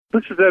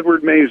This is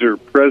Edward Mazer,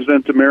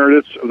 President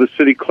Emeritus of the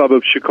City Club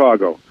of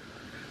Chicago.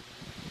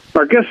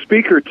 Our guest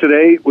speaker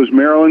today was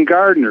Marilyn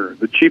Gardner,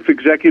 the Chief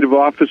Executive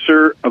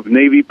Officer of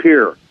Navy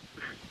Pier.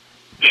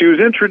 She was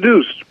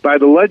introduced by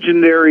the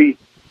legendary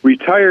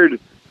retired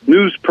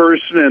news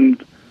person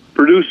and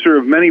producer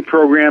of many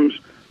programs,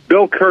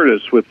 Bill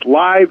Curtis, with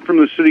Live from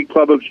the City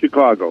Club of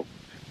Chicago.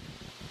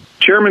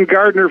 Chairman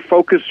Gardner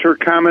focused her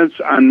comments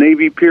on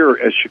Navy Pier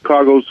as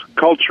Chicago's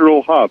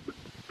cultural hub.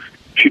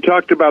 She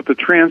talked about the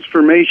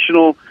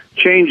transformational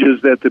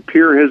changes that the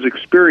pier has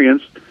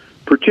experienced,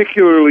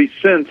 particularly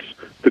since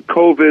the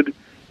COVID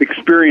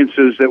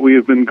experiences that we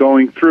have been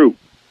going through.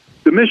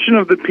 The mission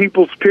of the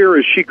People's Pier,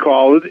 as she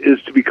called it,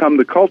 is to become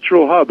the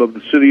cultural hub of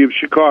the city of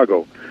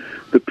Chicago.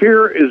 The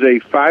pier is a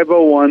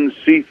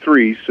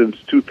 501c3 since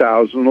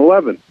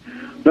 2011.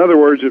 In other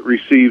words, it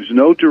receives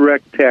no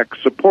direct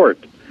tax support,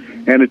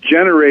 and it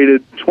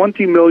generated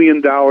 $20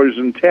 million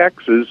in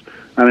taxes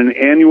on an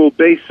annual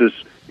basis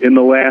in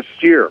the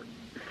last year.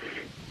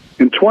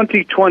 In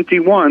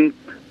 2021,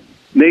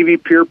 Navy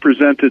Pier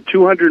presented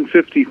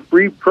 250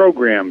 free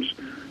programs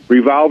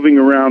revolving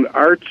around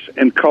arts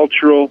and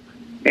cultural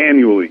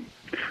annually.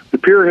 The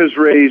pier has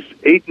raised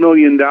 $8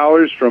 million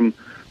from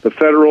the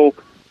federal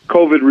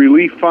COVID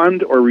relief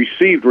fund, or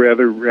received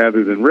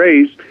rather than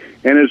raised,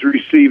 and has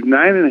received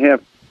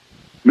 $9.5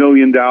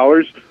 million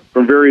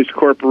from various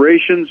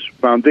corporations,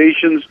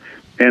 foundations,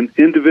 and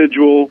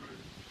individual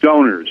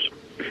donors.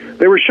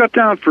 They were shut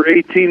down for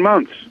 18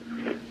 months,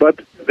 but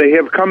they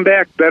have come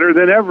back better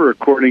than ever,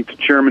 according to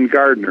Chairman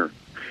Gardner.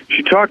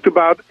 She talked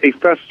about a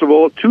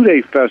festival, a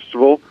two-day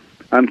festival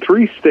on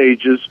 3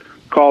 stages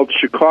called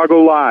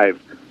Chicago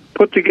Live,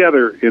 put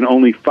together in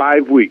only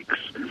 5 weeks.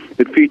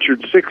 It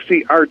featured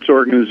 60 arts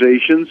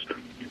organizations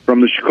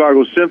from the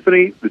Chicago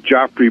Symphony, the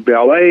Joffrey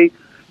Ballet,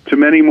 to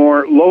many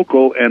more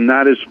local and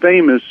not as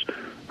famous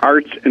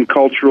arts and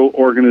cultural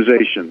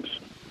organizations.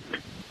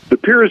 The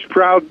pier is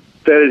proud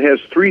that it has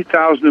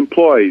 3,000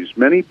 employees,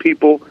 many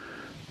people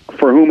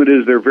for whom it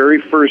is their very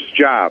first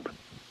job.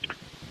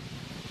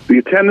 The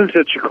attendance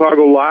at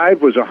Chicago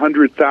Live was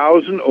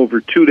 100,000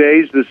 over 2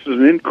 days. This is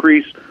an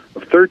increase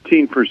of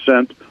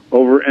 13%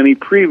 over any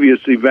previous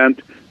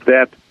event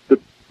that the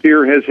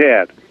pier has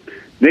had.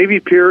 Navy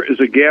Pier is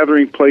a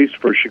gathering place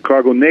for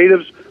Chicago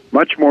natives,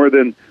 much more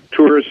than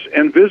tourists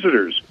and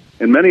visitors,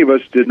 and many of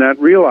us did not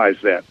realize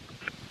that.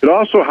 It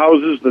also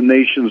houses the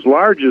nation's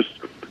largest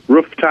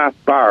rooftop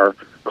bar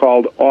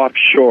called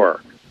Offshore.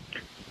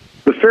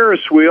 The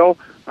Ferris wheel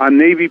on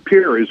Navy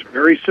Pier is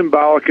very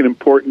symbolic and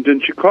important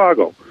in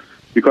Chicago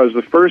because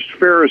the first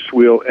Ferris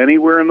wheel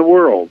anywhere in the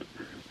world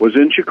was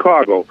in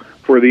Chicago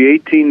for the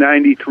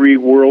 1893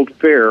 World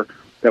Fair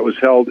that was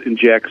held in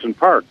Jackson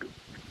Park.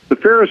 The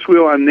Ferris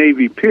wheel on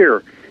Navy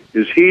Pier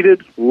is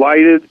heated,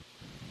 lighted,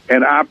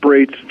 and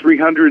operates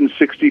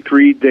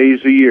 363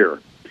 days a year.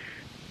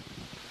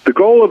 The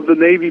goal of the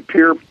Navy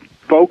Pier,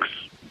 folks,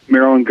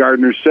 Marilyn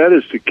Gardner said,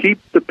 is to keep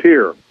the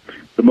pier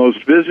the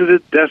most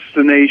visited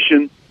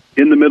destination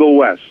in the Middle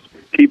West.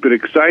 Keep it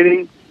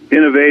exciting,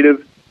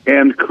 innovative,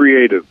 and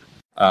creative.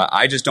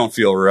 I just don't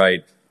feel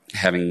right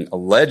having a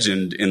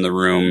legend in the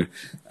room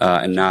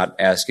and not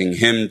asking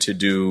him to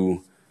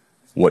do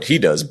what he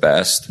does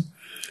best.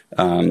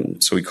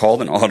 So we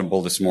called an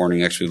audible this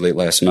morning, actually late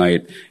last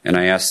night, and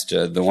I asked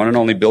the one and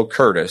only Bill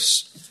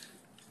Curtis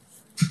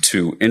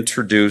to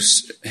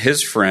introduce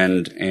his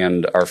friend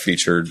and our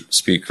featured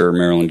speaker,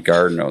 Marilyn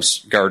Gardner.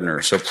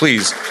 So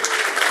please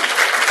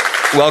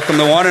welcome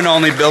the one and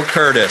only Bill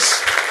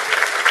Curtis.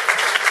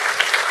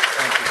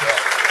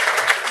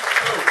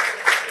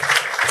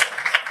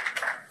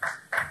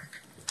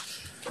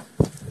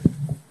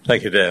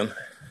 Thank you, Dan.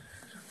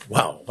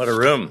 Wow, what a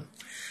room.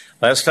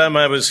 Last time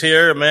I was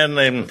here, a man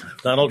named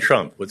Donald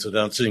Trump was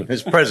announcing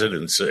his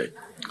presidency.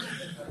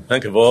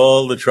 Think of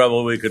all the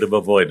trouble we could have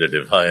avoided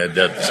if I had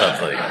done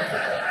something.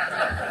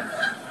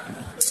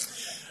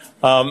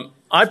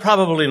 I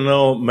probably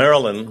know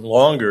Marilyn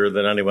longer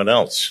than anyone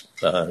else.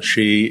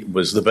 She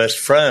was the best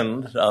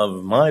friend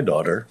of my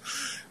daughter,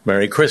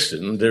 Mary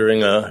Kristen,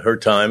 during her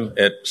time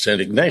at St.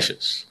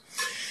 Ignatius.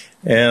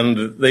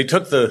 And they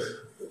took the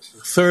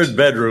third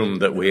bedroom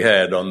that we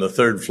had on the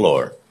third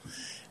floor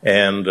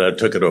and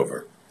took it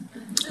over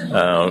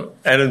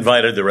and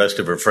invited the rest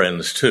of her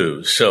friends,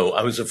 too. So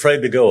I was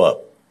afraid to go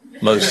up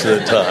most of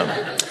the time.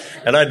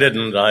 And I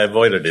didn't. I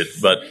avoided it.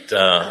 But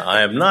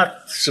I am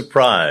not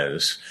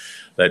surprised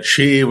that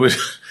she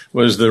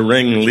was the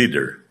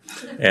ringleader.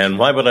 And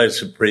why would I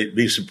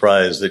be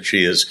surprised that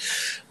she is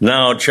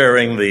now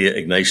chairing the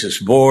Ignatius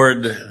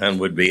board and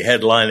would be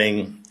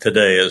headlining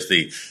today as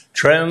the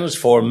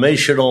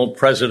transformational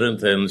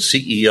president and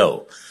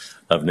CEO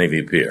of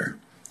Navy Pier?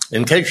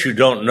 In case you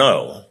don't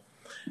know,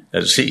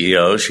 as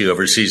CEO, she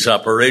oversees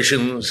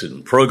operations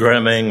and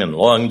programming and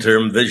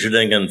long-term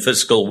visioning and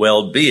fiscal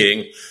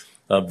well-being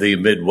of the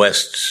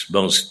Midwest's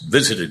most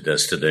visited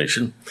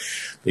destination.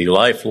 The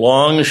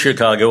lifelong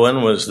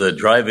Chicagoan was the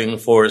driving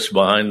force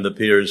behind the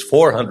pier's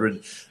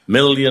 $400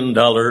 million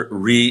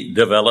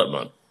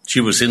redevelopment. She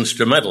was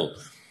instrumental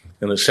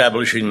in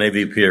establishing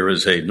Navy Pier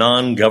as a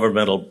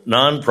non-governmental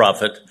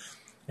nonprofit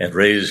and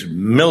raised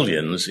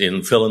millions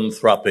in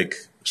philanthropic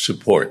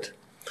support.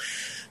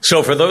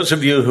 So for those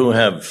of you who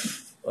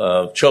have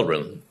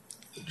children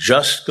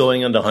just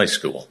going into high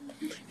school,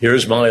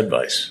 here's my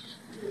advice.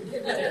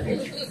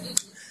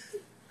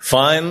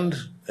 Find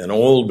an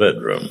old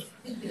bedroom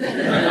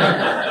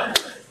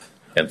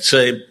and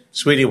say,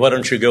 sweetie, why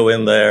don't you go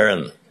in there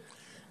and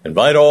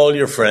invite all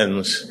your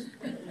friends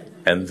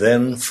and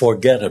then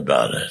forget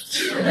about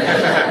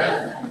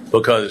it.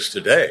 Because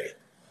today,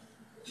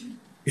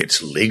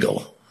 it's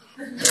legal.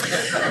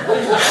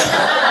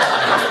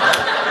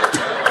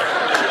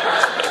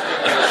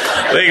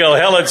 Legal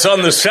hell, it's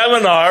on the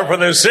seminar for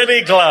the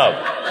City Club.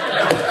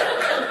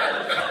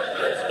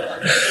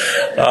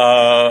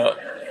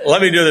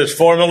 Let me do this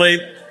formally.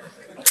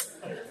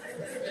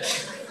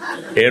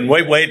 In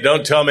Wait,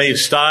 Don't Tell Me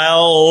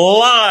style,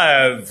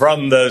 live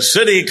from the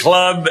City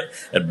Club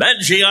at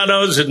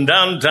Maggiano's in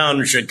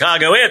downtown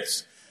Chicago,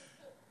 it's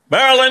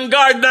Marilyn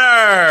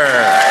Gardner.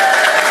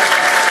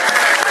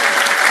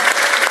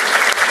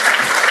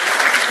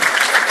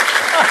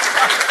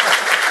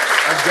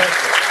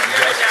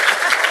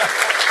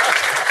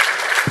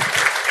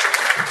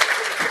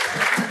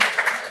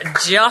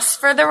 Just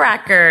for the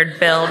record,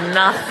 Bill,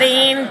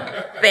 nothing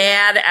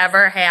bad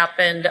ever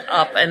happened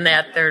up in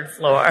that third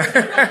floor.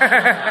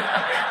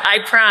 I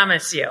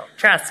promise you.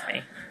 Trust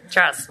me.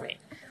 Trust me.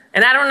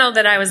 And I don't know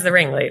that I was the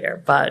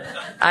ringleader, but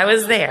I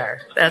was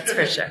there. That's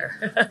for sure.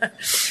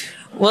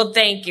 Well,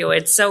 thank you.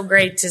 It's so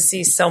great to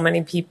see so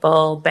many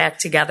people back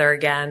together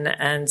again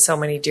and so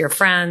many dear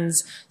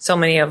friends, so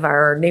many of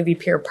our Navy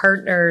Pier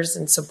partners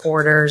and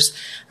supporters.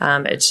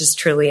 It's just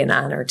truly an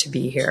honor to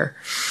be here.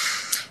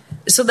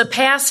 So the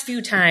past few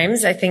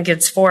times, I think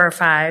it's 4 or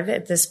 5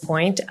 at this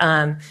point,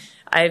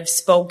 I've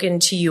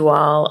spoken to you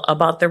all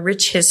about the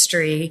rich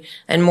history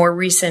and more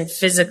recent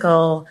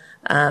physical,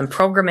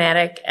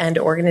 programmatic, and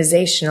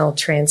organizational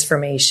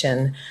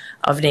transformation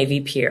of Navy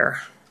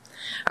Pier.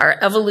 Our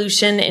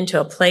evolution into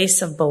a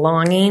place of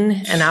belonging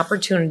and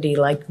opportunity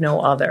like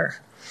no other.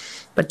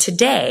 But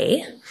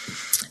today,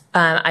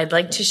 I'd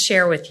like to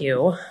share with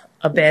you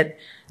a bit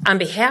on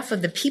behalf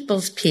of the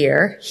People's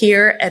Pier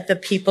here at the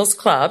People's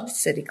Club,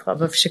 City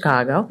Club of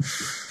Chicago,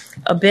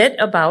 a bit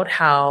about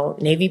how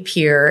Navy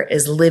Pier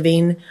is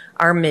living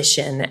our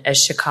mission as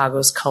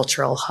Chicago's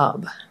cultural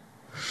hub.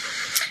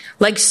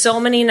 Like so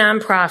many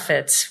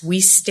nonprofits, we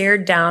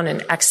stared down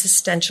an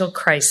existential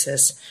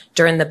crisis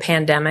during the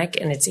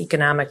pandemic and its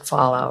economic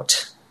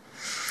fallout.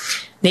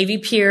 Navy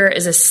Pier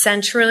is a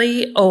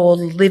century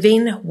old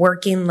living,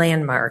 working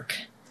landmark,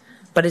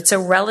 but it's a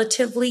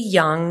relatively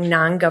young,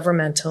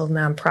 non-governmental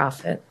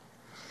nonprofit.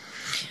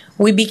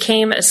 We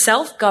became a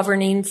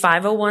self-governing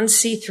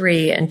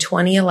 501c3 in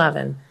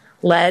 2011,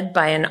 led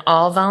by an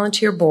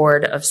all-volunteer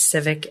board of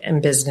civic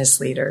and business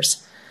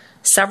leaders.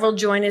 Several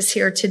join us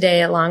here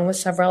today, along with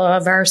several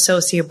of our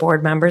associate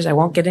board members. I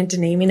won't get into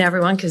naming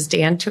everyone because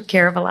Dan took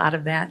care of a lot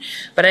of that.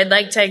 But I'd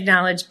like to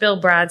acknowledge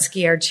Bill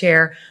Brodsky, our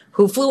chair,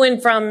 who flew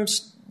in from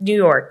New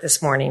York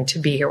this morning to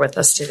be here with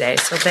us today.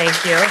 So thank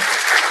you.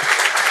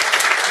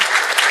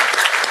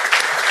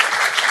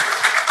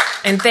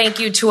 And thank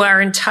you to our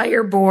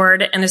entire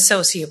board and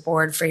associate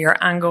board for your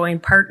ongoing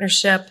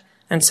partnership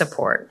and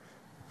support.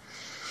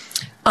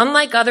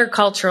 Unlike other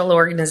cultural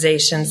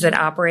organizations that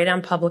operate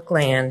on public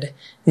land,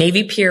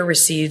 Navy Pier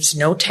receives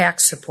no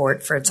tax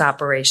support for its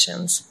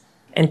operations.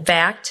 In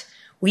fact,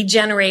 we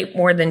generate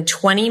more than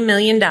 $20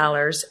 million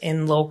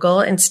in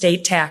local and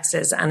state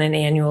taxes on an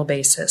annual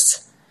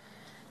basis.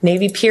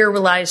 Navy Pier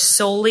relies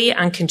solely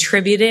on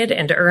contributed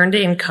and earned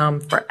income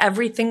for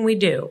everything we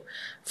do,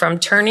 from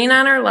turning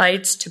on our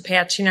lights to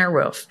patching our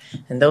roof.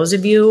 And those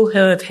of you who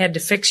have had to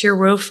fix your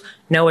roof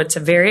know it's a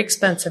very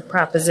expensive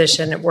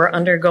proposition. We're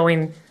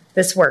undergoing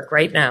this work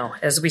right now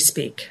as we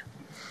speak.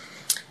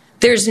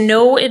 There's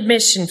no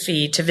admission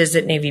fee to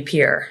visit Navy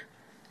Pier,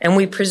 and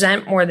we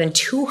present more than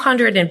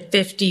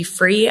 250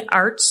 free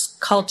arts,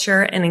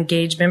 culture, and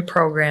engagement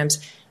programs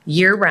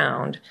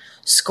year-round,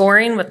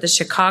 scoring what the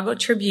Chicago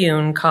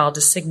Tribune called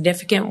a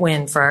significant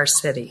win for our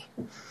city.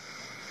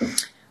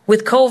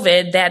 With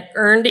COVID, that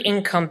earned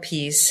income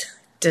piece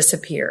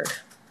disappeared.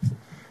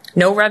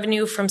 No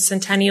revenue from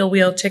Centennial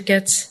Wheel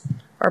tickets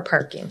or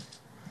parking.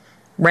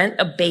 Rent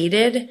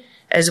abated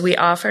as we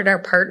offered our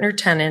partner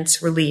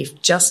tenants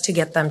relief just to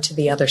get them to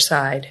the other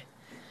side.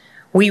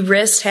 We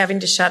risked having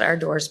to shut our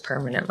doors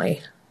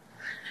permanently,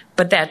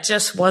 but that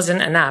just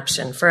wasn't an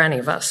option for any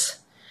of us.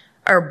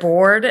 Our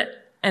board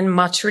and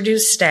much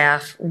reduced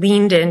staff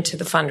leaned into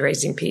the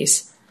fundraising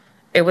piece.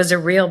 It was a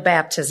real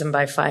baptism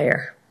by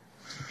fire.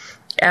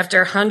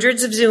 After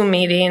hundreds of Zoom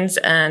meetings,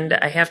 and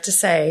I have to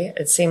say,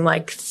 it seemed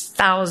like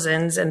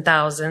thousands and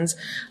thousands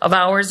of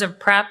hours of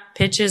prep,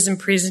 pitches, and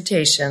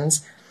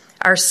presentations,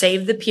 our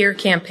Save the Pier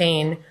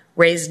campaign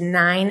raised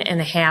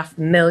 $9.5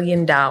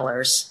 million. Thank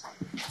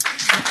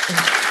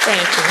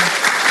you.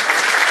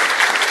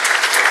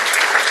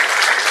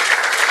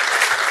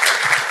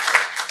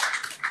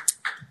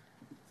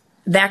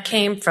 That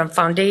came from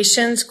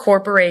foundations,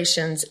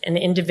 corporations, and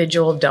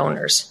individual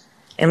donors.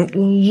 And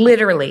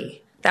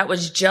literally, that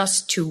was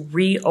just to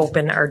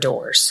reopen our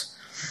doors.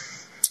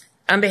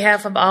 On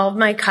behalf of all of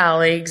my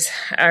colleagues,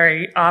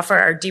 I offer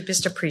our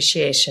deepest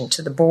appreciation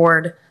to the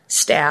board,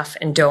 staff,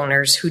 and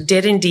donors who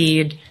did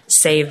indeed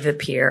save the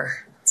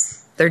pier.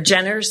 Their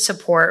generous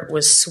support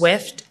was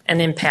swift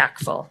and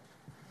impactful.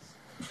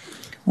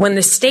 When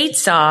the state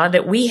saw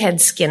that we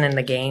had skin in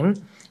the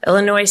game,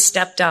 Illinois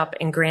stepped up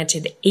and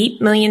granted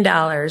 $8 million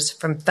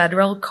from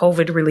federal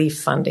COVID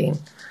relief funding.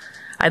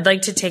 I'd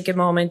like to take a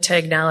moment to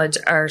acknowledge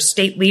our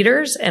state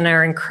leaders and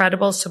our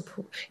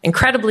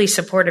incredibly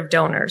supportive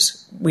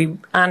donors. We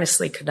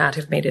honestly could not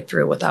have made it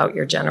through without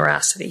your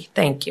generosity.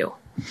 Thank you.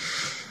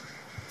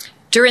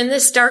 During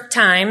this dark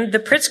time, the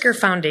Pritzker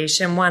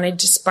Foundation wanted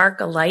to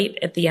spark a light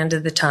at the end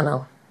of the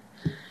tunnel.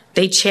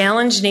 They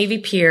challenged Navy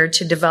Pier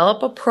to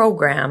develop a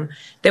program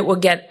that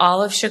would get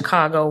all of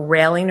Chicago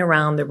rallying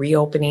around the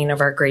reopening of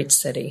our great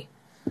city.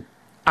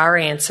 Our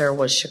answer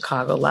was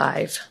Chicago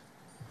Live.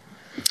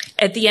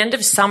 At the end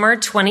of summer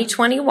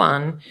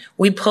 2021,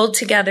 we pulled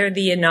together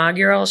the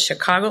inaugural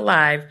Chicago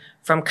Live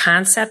from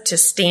concept to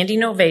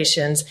standing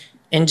ovations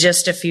in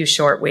just a few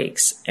short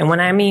weeks. And when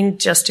I mean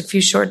just a few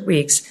short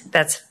weeks,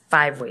 that's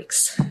 5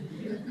 weeks.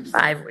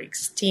 5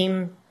 weeks.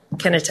 Team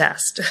can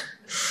attest.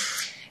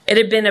 It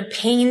had been a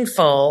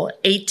painful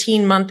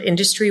 18-month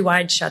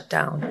industry-wide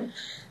shutdown.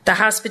 The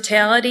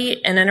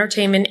hospitality and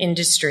entertainment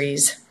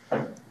industries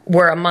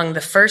were among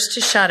the first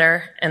to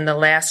shutter and the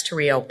last to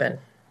reopen.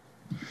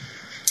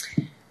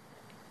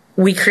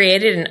 We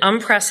created an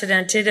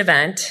unprecedented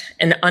event,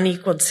 an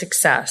unequaled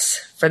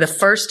success. For the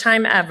first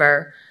time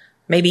ever,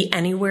 maybe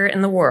anywhere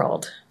in the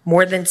world,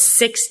 more than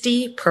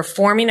 60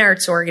 performing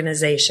arts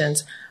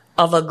organizations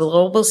of a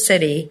global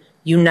city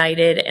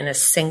united in a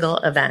single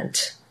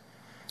event.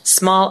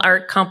 Small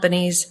art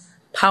companies,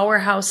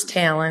 powerhouse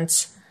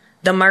talents,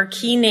 the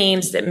marquee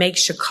names that make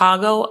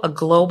Chicago a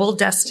global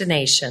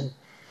destination.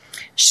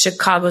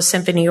 Chicago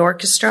Symphony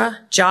Orchestra,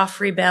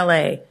 Joffrey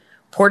Ballet,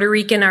 Puerto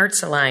Rican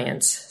Arts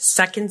Alliance,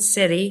 Second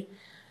City,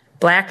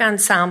 Black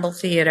Ensemble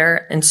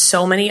Theater, and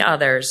so many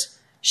others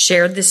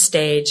shared the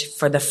stage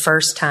for the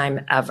first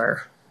time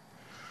ever.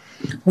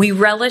 We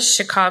relished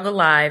Chicago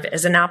Live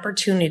as an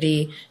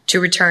opportunity to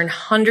return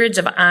hundreds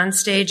of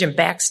onstage and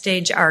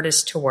backstage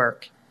artists to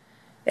work.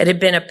 It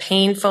had been a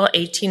painful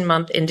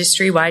 18-month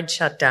industry-wide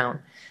shutdown.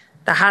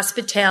 The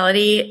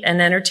hospitality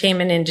and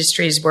entertainment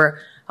industries were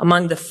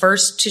among the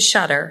first to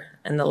shutter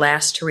and the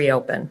last to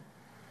reopen.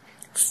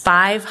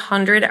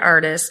 500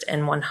 artists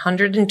and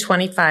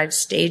 125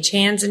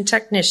 stagehands and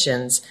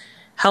technicians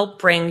helped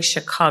bring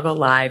Chicago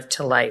Live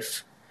to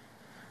life.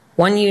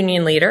 One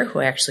union leader,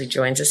 who actually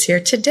joins us here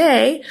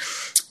today,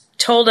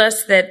 told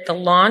us that the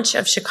launch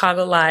of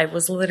Chicago Live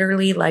was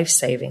literally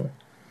life-saving.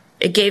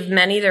 It gave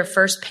many their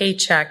first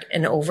paycheck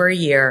in over a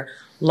year,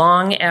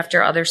 long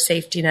after other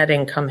safety net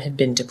income had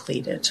been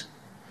depleted.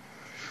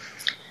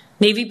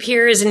 Navy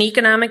Pier is an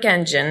economic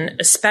engine,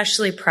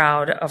 especially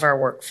proud of our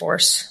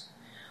workforce.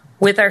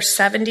 With our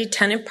 70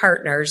 tenant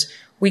partners,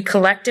 we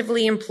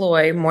collectively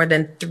employ more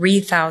than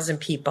 3,000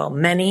 people,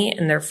 many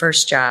in their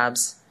first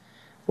jobs.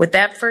 With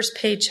that first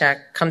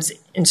paycheck comes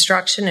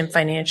instruction in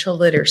financial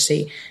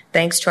literacy,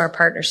 thanks to our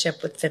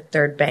partnership with Fifth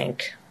Third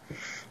Bank.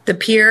 The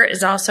Pier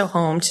is also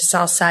home to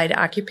Southside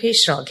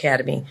Occupational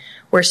Academy,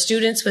 where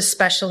students with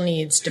special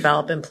needs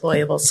develop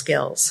employable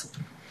skills.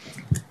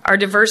 Our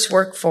diverse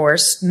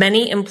workforce,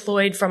 many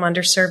employed from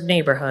underserved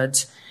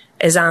neighborhoods,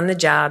 is on the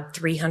job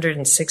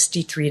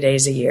 363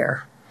 days a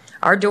year.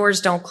 Our doors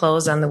don't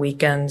close on the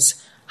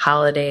weekends,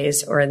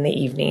 holidays, or in the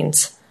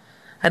evenings.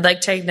 I'd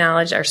like to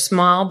acknowledge our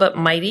small but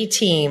mighty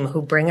team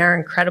who bring our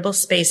incredible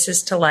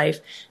spaces to life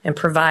and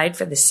provide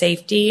for the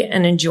safety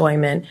and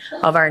enjoyment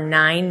of our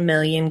 9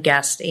 million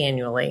guests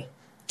annually.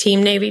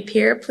 Team Navy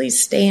Pier, please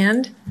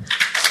stand.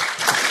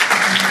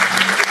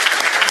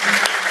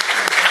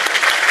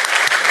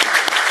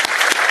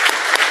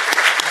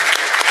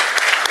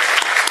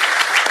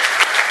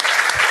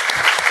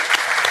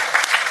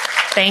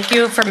 Thank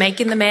you for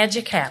making the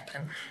magic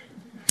happen.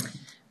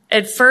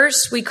 At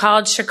first, we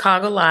called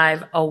Chicago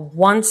Live a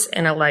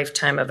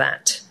once-in-a-lifetime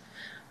event.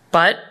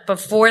 But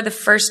before the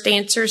first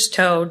dancer's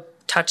toe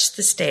touched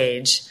the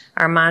stage,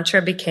 our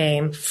mantra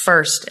became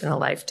first in a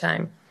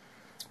lifetime.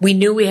 We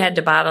knew we had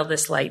to bottle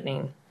this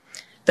lightning.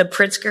 The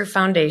Pritzker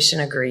Foundation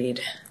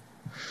agreed.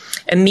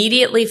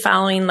 Immediately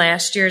following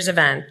last year's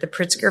event, the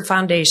Pritzker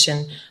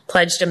Foundation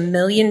pledged $1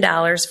 million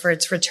for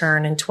its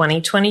return in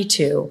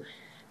 2022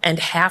 and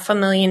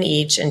 $500,000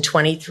 each in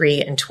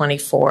 23 and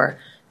 24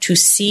 to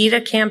seed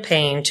a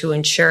campaign to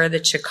ensure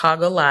that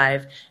Chicago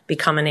Live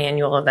become an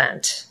annual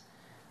event.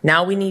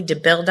 Now we need to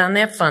build on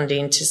that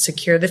funding to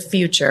secure the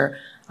future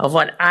of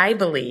what I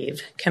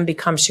believe can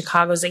become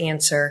Chicago's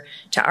answer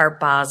to Art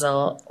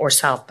Basel or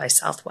South by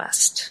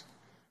Southwest.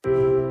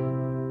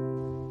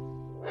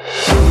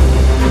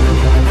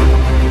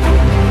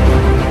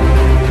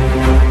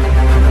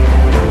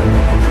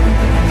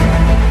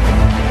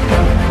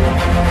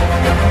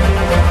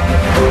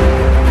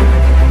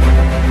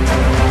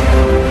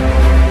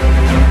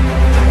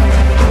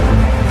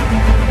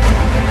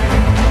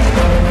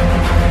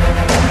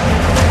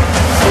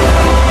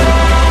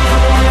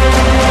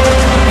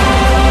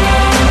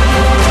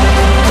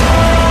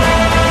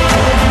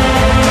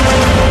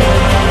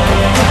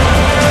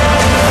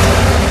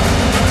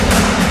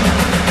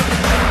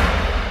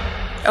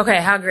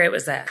 Okay, how great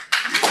was that?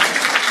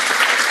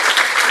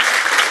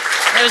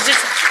 It was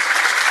just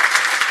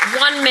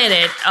 1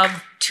 minute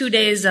of 2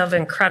 days of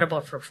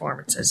incredible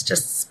performances.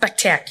 Just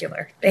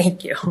spectacular.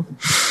 Thank you.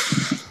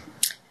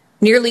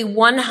 Nearly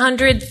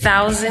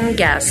 100,000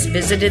 guests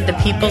visited the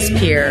People's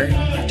Pier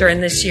during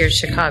this year's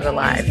Chicago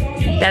Live.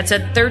 That's a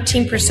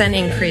 13%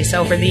 increase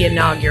over the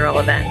inaugural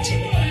event.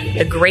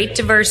 The great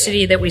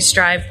diversity that we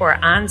strive for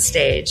on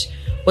stage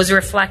was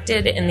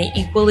reflected in the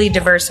equally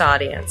diverse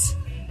audience.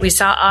 We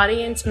saw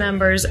audience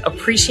members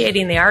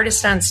appreciating the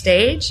artist on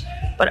stage,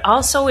 but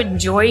also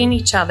enjoying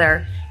each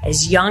other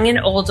as young and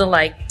old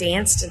alike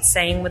danced and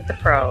sang with the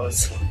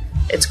pros.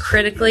 It's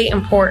critically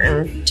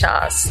important to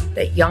us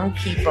that young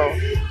people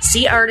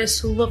see artists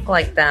who look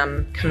like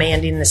them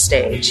commanding the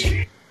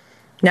stage.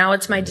 Now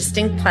it's my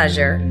distinct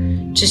pleasure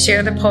to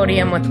share the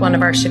podium with one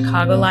of our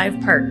Chicago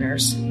Live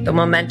partners, the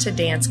Momenta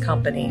Dance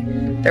Company.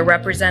 They're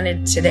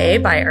represented today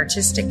by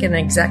Artistic and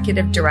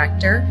Executive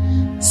Director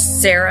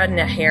Sarah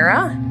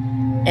Nahara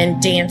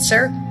and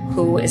dancer,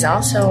 who is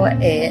also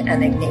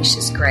an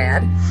Ignatius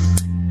grad,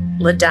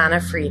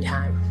 LaDonna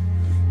Friedheim.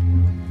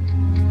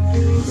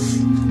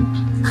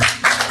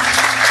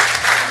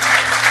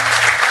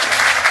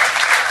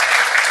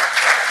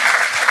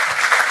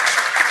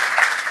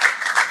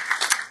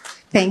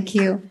 Thank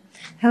you.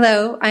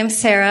 Hello, I'm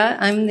Sarah.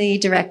 I'm the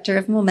director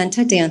of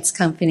Momenta Dance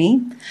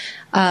Company.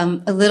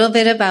 A little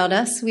bit about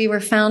us. We were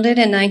founded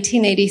in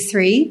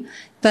 1983,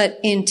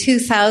 but in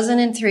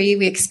 2003,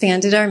 we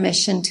expanded our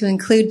mission to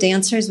include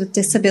dancers with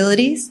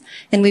disabilities,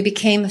 and we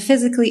became a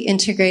physically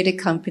integrated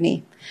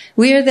company.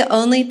 We are the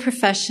only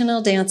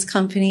professional dance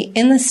company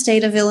in the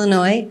state of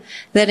Illinois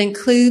that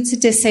includes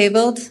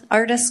disabled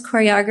artists,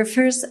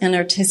 choreographers, and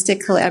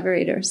artistic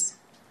collaborators.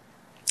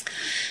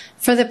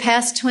 For the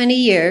past 20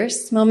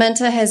 years,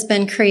 Momenta has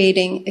been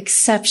creating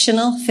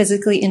exceptional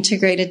physically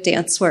integrated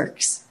dance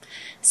works.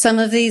 Some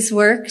of these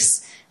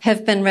works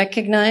have been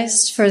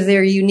recognized for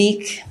their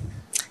unique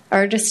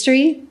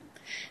artistry.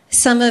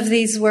 Some of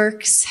these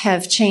works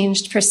have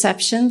changed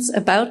perceptions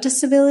about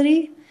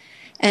disability.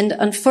 And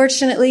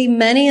unfortunately,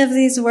 many of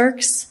these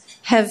works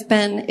have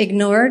been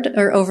ignored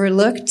or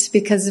overlooked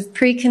because of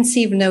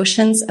preconceived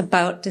notions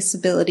about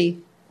disability.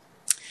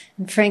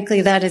 And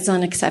frankly, that is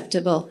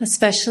unacceptable,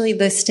 especially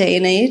this day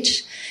and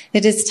age.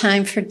 It is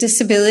time for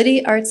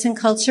disability, arts, and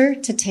culture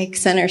to take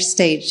center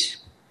stage.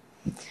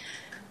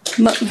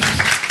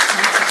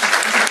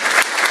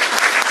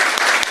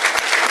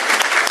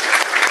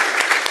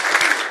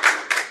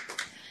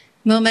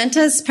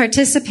 Momenta's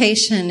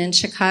participation in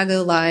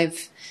Chicago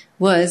Live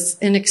was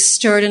an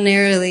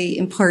extraordinarily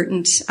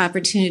important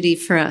opportunity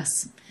for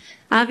us.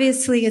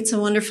 Obviously, it's a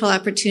wonderful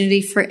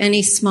opportunity for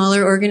any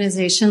smaller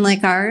organization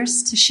like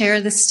ours to share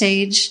the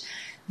stage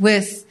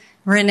with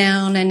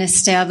renowned and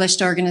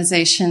established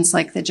organizations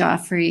like the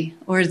Joffrey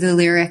or the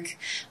Lyric.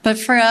 But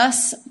for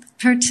us,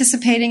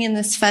 participating in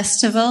this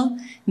festival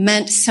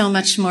meant so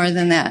much more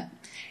than that.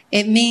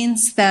 It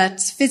means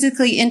that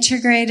physically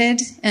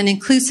integrated and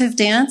inclusive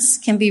dance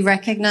can be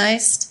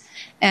recognized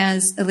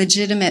as a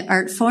legitimate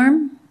art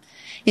form.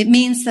 It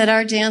means that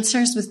our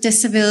dancers with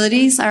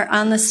disabilities are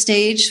on the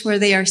stage where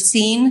they are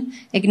seen,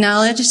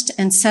 acknowledged,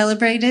 and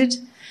celebrated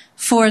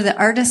for the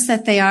artists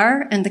that they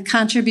are and the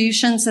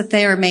contributions that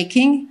they are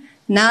making,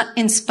 not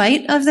in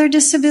spite of their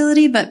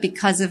disability, but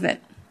because of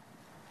it.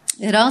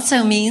 It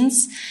also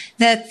means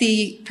that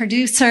the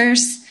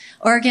producers,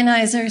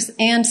 organizers,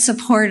 and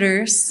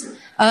supporters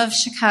of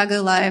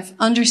Chicago Live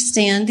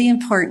understand the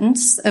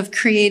importance of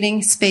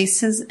creating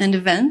spaces and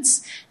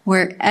events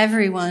where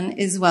everyone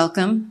is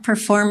welcome,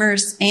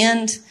 performers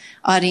and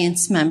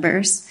audience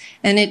members.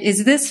 And it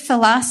is this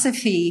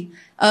philosophy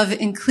of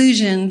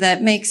inclusion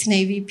that makes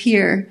Navy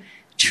Pier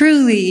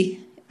truly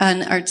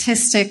an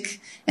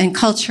artistic and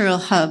cultural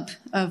hub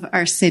of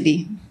our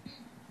city.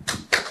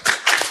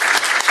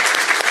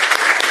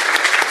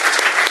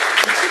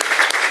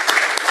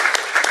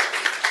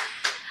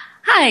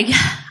 Hi.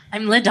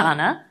 I'm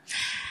LaDonna.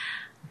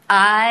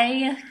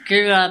 I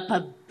grew up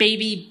a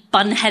baby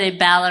bun-headed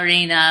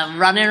ballerina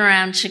running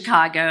around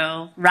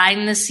Chicago,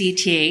 riding the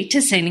CTA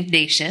to St.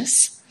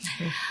 Ignatius,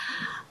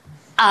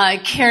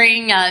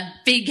 carrying a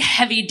big,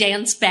 heavy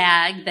dance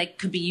bag that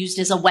could be used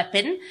as a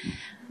weapon,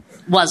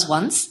 was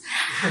once.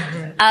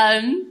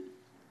 Dance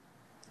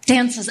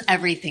is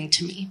everything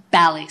to me,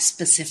 ballet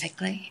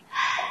specifically.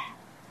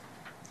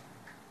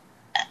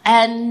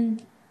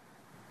 And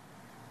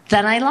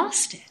then I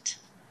lost it.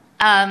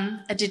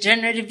 A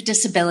degenerative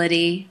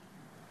disability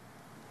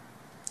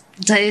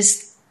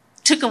just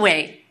took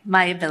away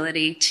my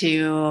ability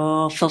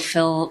to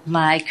fulfill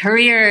my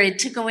career. It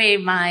took away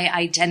my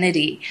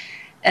identity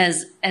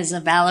as a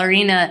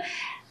ballerina.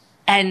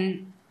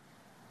 And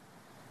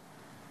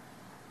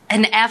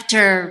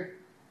after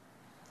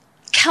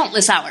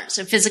countless hours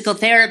of physical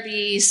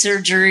therapy,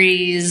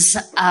 surgeries,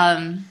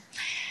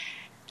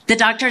 the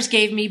doctors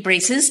gave me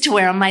braces to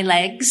wear on my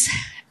legs.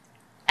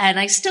 And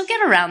I still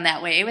get around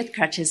that way with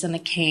crutches and a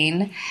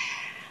cane.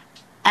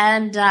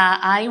 And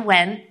I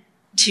went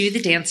to the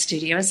dance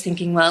studio. I was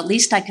thinking, well, at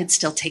least I could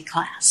still take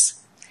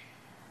class.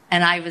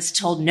 And I was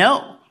told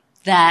no,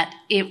 that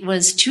it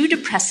was too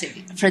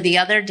depressing for the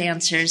other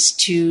dancers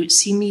to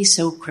see me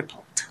so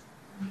crippled.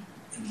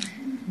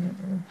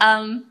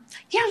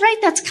 Yeah, right,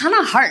 that's kind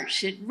of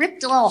harsh. It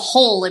ripped a little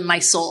hole in my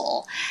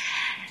soul.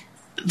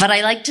 But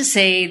I like to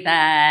say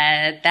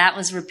that that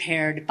was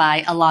repaired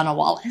by Alana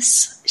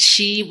Wallace.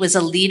 She was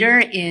a leader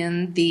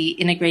in the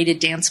integrated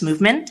dance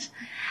movement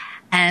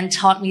and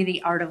taught me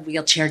the art of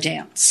wheelchair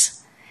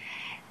dance.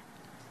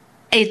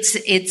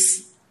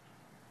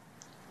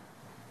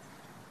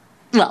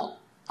 Well,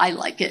 I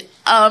like it.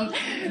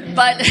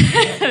 But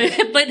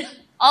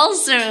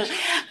also,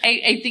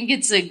 I think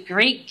it's a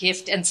great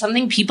gift and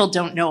something people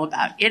don't know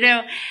about.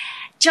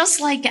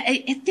 Just like,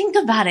 think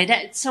about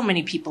it. So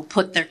many people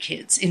put their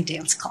kids in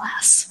dance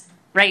class,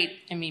 right?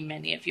 I mean,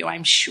 many of you,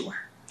 I'm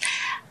sure.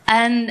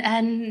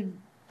 And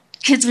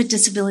kids with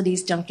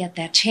disabilities don't get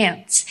that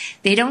chance.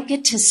 They don't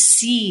get to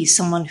see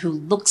someone who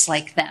looks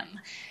like them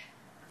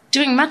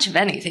doing much of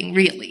anything,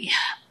 really.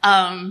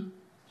 And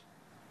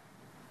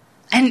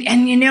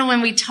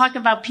when we talk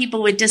about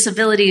people with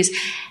disabilities,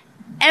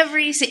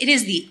 it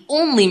is the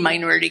only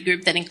minority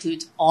group that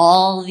includes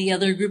all the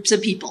other groups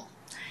of people.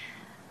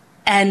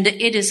 And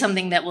it is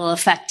something that will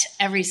affect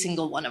every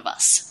single one of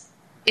us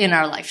in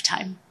our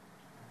lifetime,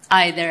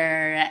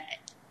 either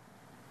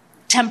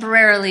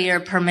temporarily or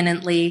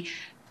permanently,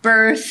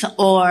 birth,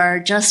 or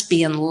just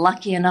being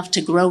lucky enough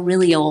to grow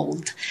really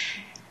old.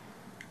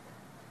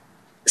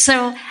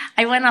 So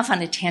I went off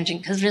on a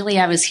tangent because really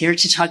I was here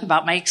to talk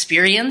about my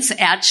experience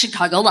at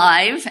Chicago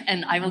Live,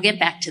 and I will get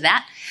back to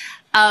that.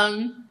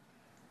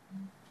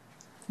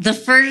 The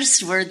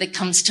first word that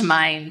comes to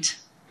mind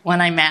when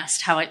I'm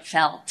asked how it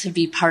felt to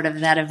be part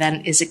of that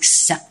event is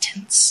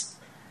acceptance.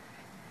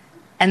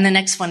 And the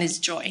next one is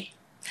joy.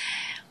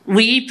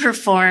 We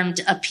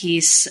performed a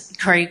piece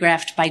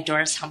choreographed by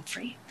Doris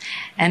Humphrey,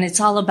 and it's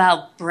all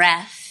about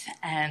breath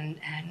and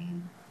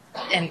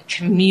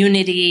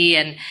community.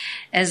 And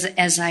as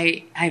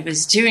I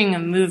was doing a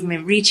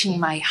movement, reaching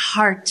my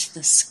heart to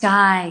the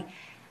sky,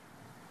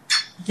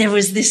 there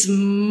was this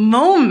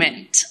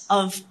moment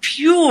of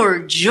pure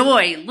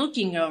joy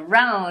looking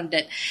around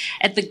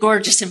at the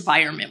gorgeous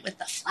environment with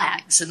the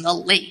flags and the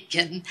lake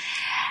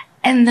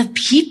and the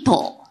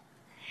people.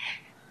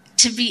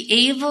 To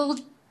be able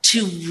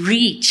to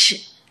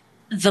reach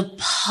the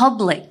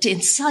public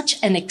in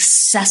such an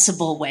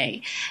accessible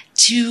way,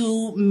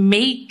 to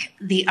make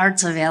the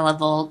arts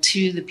available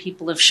to the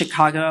people of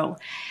Chicago,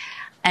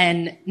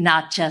 and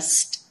not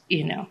just,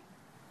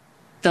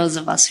 those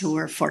of us who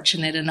were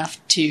fortunate enough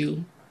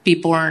to be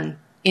born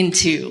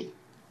into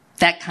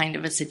that kind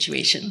of a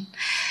situation.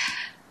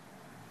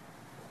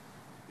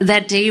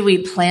 That day we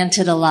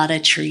planted a lot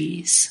of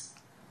trees.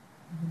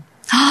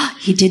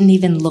 He didn't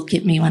even look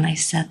at me when I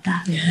said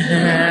that.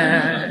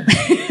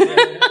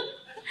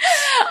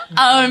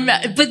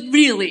 But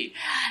really,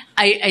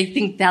 I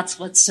think that's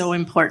what's so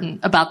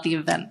important about the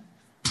event.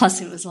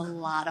 Plus, it was a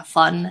lot of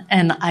fun,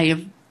 and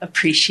I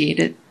appreciate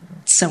it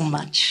so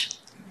much.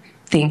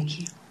 Thank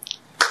you.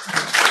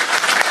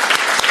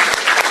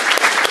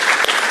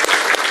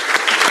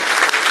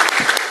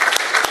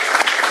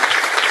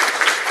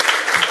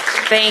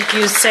 Thank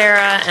you,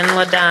 Sarah and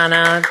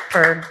LaDonna,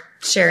 for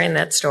sharing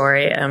that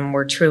story. And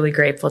we're truly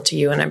grateful to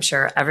you. And I'm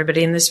sure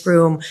everybody in this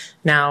room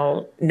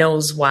now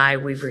knows why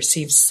we've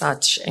received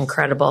such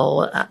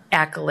incredible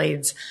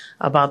accolades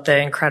about the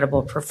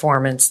incredible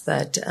performance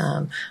that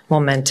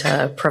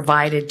Momenta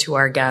provided to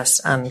our guests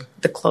on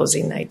the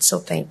closing night. So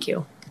thank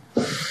you.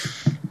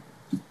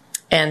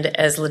 And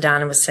as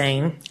LaDonna was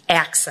saying,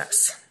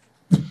 access.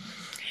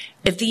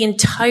 If the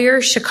entire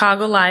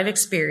Chicago Live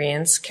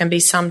experience can be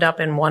summed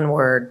up in one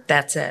word,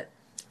 that's it: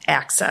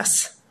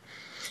 access.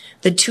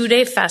 The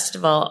 2-day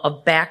festival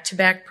of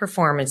back-to-back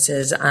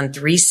performances on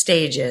 3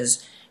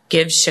 stages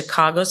gives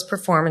Chicago's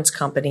performance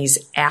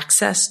companies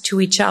access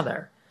to each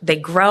other. They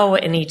grow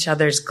in each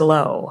other's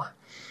glow.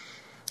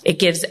 It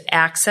gives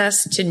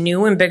access to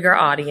new and bigger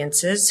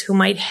audiences who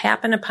might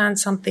happen upon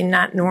something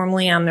not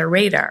normally on their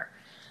radar.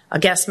 A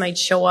guest might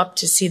show up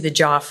to see the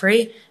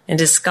Joffrey and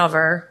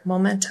discover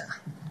Momenta.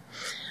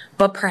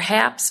 But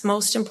perhaps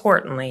most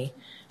importantly,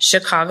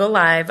 Chicago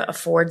Live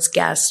affords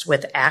guests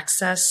with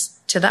access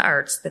to the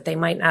arts that they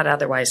might not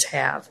otherwise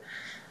have.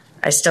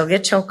 I still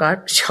get choked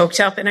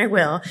up, and I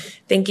will,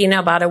 thinking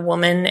about a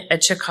woman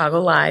at Chicago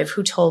Live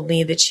who told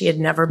me that she had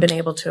never been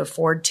able to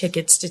afford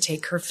tickets to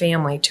take her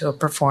family to a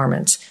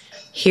performance.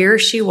 Here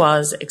she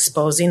was,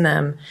 exposing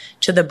them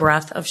to the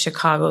breadth of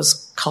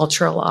Chicago's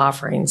cultural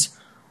offerings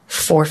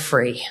for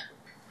free.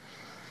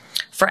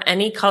 For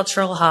any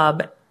cultural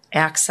hub,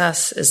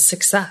 access is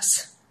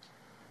success.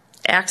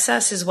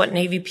 Access is what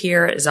Navy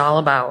Pier is all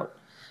about.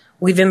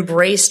 We've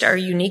embraced our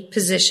unique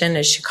position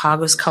as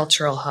Chicago's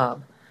cultural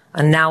hub,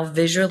 a now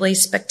visually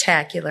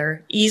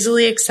spectacular,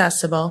 easily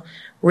accessible,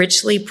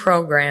 richly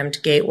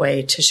programmed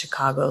gateway to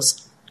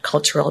Chicago's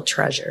cultural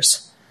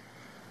treasures.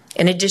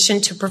 In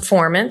addition to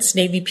performance,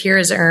 Navy Pier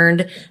has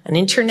earned an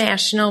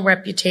international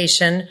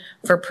reputation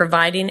for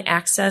providing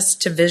access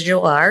to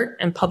visual art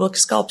and public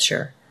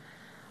sculpture.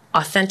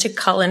 authentic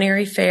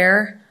culinary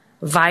fare,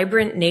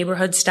 vibrant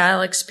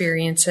neighborhood-style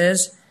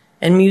experiences,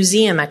 and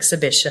museum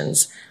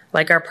exhibitions,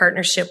 like our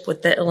partnership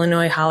with the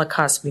Illinois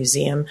Holocaust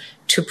Museum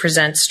to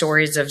present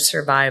stories of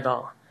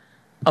survival.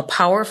 A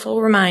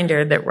powerful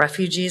reminder that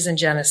refugees and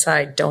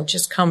genocide don't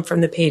just come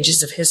from the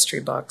pages of history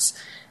books.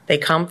 They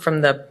come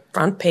from the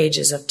front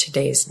pages of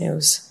today's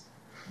news.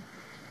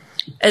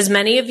 As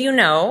many of you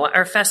know,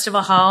 our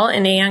festival hall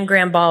and Aon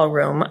Grand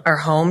Ballroom are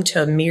home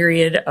to a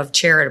myriad of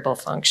charitable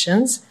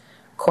functions,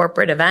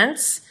 corporate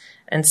events,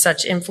 and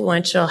such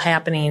influential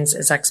happenings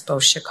as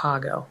Expo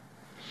Chicago.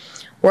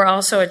 We're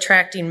also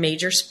attracting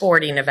major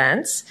sporting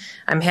events.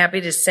 I'm happy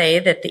to say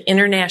that the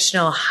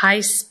International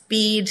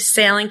High-Speed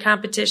Sailing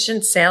Competition,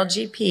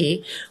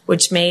 SailGP,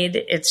 which made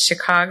its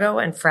Chicago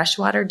and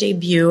freshwater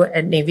debut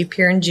at Navy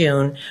Pier in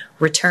June,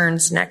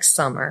 returns next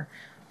summer.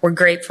 We're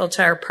grateful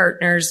to our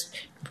partners,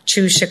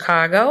 Choose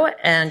Chicago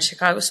and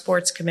Chicago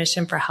Sports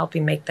Commission, for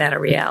helping make that a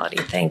reality.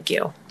 Thank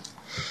you.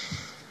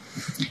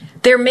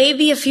 There may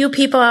be a few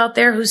people out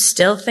there who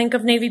still think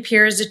of Navy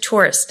Pier as a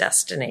tourist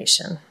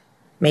destination.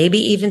 Maybe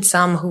even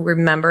some who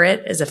remember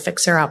it as a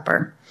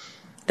fixer-upper.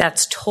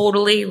 That's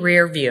totally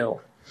rear view.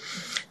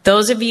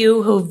 Those of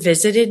you who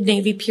visited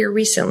Navy Pier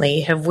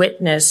recently have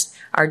witnessed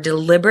our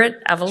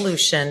deliberate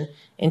evolution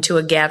into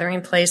a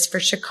gathering place for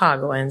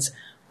Chicagoans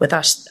with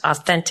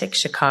authentic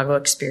Chicago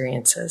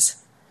experiences.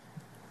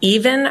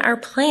 Even our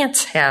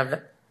plants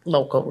have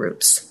local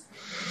roots.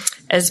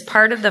 As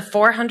part of the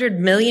 $400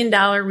 million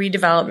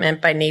redevelopment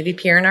by Navy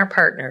Pier and our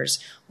partners,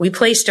 we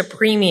placed a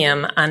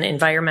premium on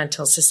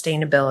environmental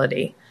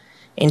sustainability.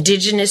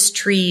 Indigenous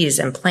trees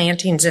and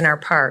plantings in our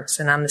parks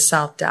and on the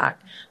South Dock,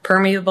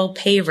 permeable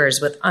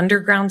pavers with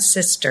underground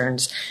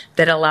cisterns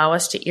that allow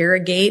us to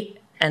irrigate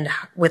and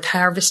with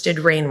harvested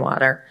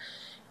rainwater,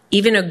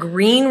 even a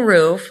green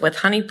roof with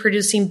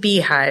honey-producing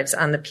beehives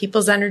on the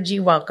People's Energy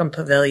Welcome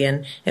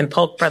Pavilion in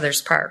Polk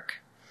Brothers Park.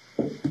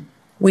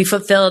 We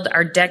fulfilled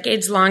our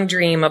decades-long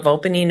dream of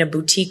opening a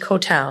boutique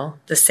hotel,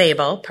 the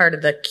Sable, part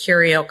of the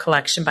Curio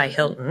Collection by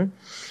Hilton.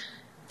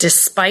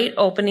 Despite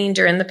opening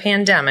during the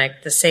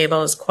pandemic, the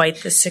Sable is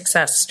quite the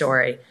success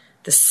story,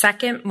 the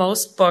second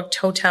most booked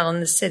hotel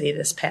in the city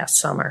this past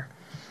summer.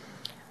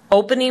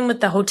 Opening with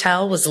the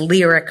hotel was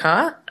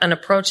Lyrica, an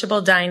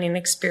approachable dining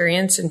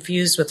experience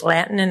infused with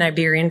Latin and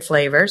Iberian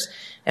flavors,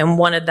 and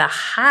one of the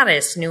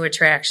hottest new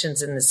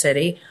attractions in the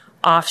city,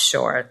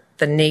 Offshore,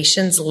 the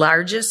nation's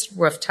largest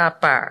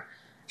rooftop bar.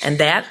 And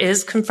that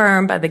is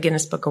confirmed by the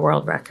Guinness Book of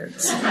World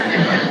Records.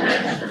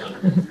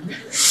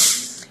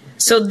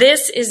 So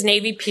this is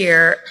Navy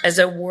Pier as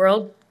a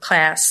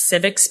world-class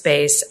civic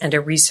space and a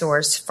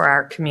resource for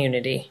our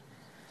community.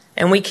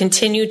 And we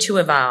continue to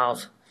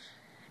evolve.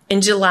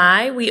 In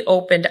July, we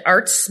opened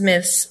Art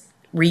Smith's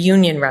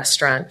Reunion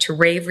Restaurant to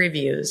rave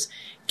reviews,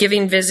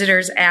 giving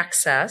visitors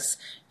access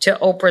to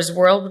Oprah's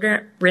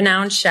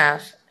world-renowned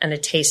chef and a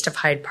taste of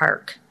Hyde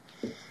Park.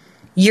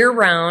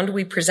 Year-round,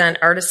 we present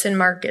artisan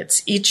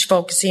markets, each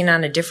focusing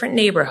on a different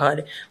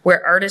neighborhood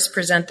where artists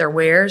present their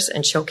wares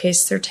and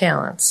showcase their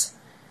talents.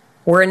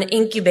 We're an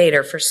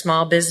incubator for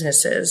small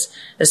businesses,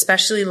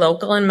 especially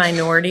local and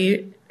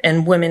minority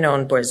and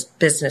women-owned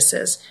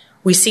businesses.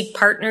 We seek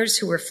partners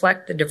who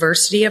reflect the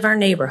diversity of our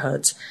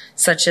neighborhoods,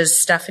 such as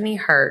Stephanie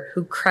Hart,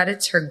 who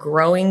credits her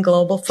growing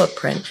global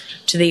footprint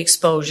to the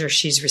exposure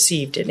she's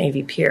received at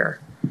Navy Pier.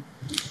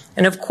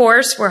 And of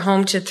course, we're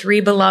home to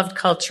 3 beloved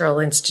cultural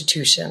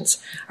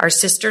institutions: our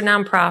sister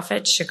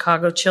nonprofit,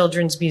 Chicago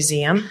Children's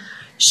Museum,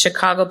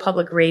 Chicago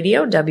Public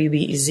Radio,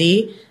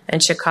 WBEZ,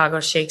 and Chicago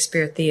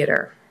Shakespeare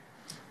Theater.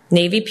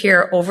 Navy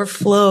Pier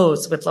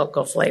overflows with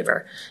local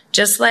flavor.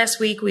 Just last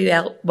week, we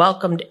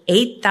welcomed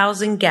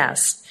 8,000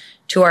 guests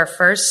to our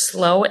first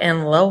Slow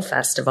and Low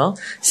Festival,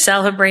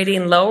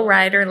 celebrating low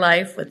rider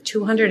life with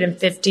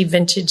 250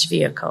 vintage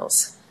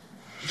vehicles.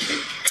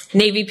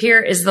 Navy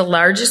Pier is the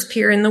largest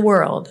pier in the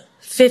world,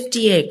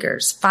 50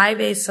 acres,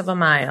 5/8 of a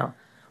mile,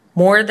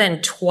 more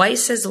than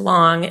twice as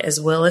long as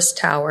Willis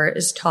Tower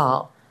is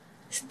tall.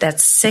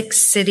 That's 6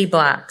 city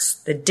blocks,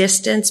 the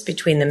distance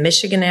between the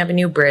Michigan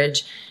Avenue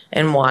Bridge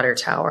and Water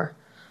Tower.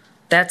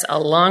 That's a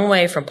long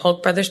way from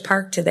Polk Brothers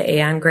Park to the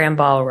Aon Grand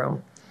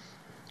Ballroom.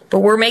 But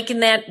we're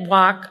making that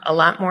walk a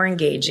lot more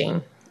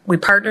engaging. We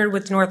partnered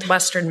with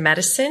Northwestern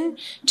Medicine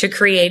to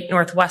create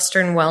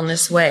Northwestern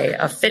Wellness Way,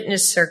 a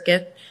fitness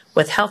circuit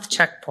with health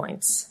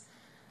checkpoints.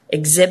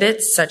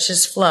 Exhibits such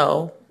as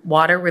Flow,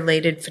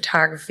 water-related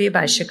photography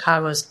by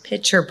Chicago's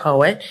picture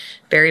poet,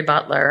 Barry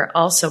Butler,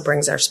 also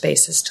brings our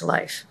spaces to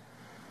life.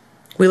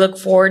 We look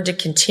forward to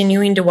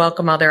continuing to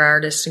welcome other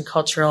artists and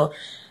cultural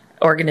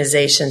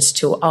organizations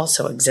to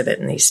also exhibit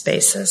in these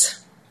spaces.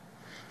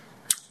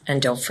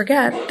 And don't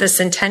forget, the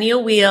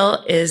Centennial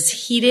Wheel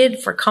is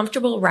heated for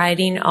comfortable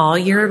riding all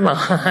year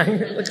long.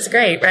 It looks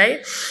great,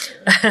 right?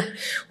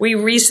 We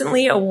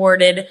recently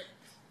awarded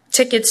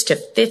tickets to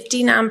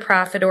 50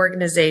 nonprofit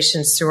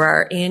organizations through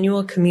our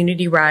annual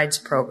Community Rides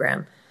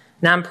program.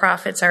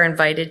 Nonprofits are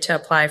invited to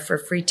apply for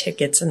free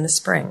tickets in the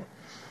spring.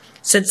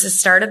 Since the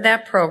start of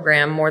that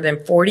program, more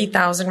than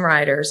 40,000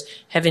 riders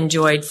have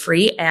enjoyed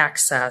free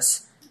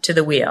access to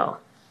the wheel.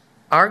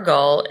 Our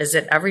goal is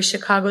that every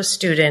Chicago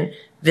student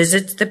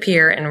visits the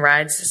pier and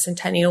rides the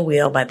Centennial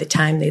Wheel by the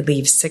time they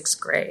leave 6th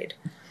grade.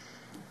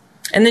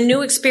 And the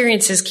new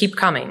experiences keep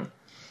coming.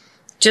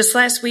 Just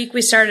last week,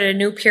 we started a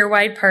new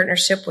pier-wide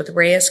partnership with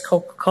Reyes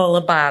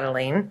Coca-Cola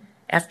Bottling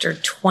after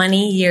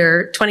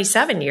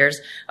 27 years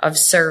of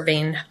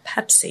serving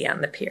Pepsi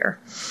on the pier.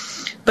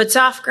 But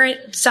soft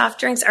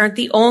drinks aren't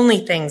the only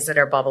things that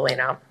are bubbling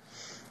up.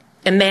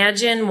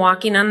 Imagine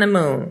walking on the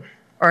moon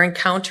or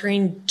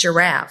encountering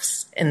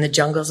giraffes in the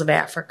jungles of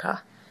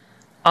Africa,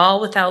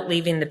 all without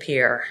leaving the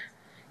pier.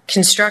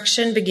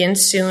 Construction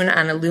begins soon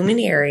on a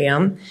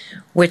luminarium,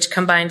 which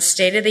combines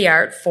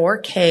state-of-the-art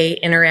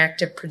 4K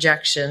interactive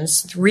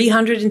projections,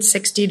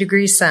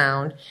 360-degree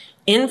sound,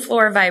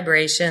 in-floor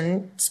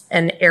vibrations,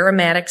 and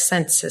aromatic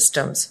scent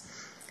systems.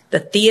 The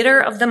theater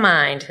of the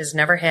mind has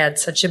never had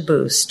such a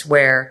boost,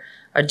 where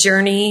a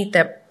journey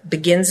that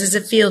begins as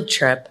a field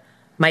trip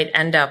might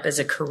end up as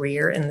a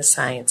career in the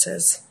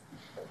sciences.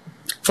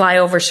 Fly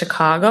Over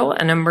Chicago,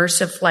 an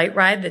immersive flight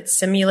ride that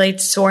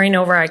simulates soaring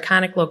over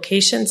iconic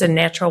locations and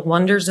natural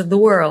wonders of the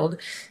world,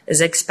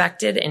 is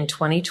expected in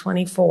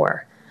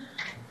 2024.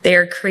 They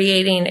are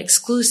creating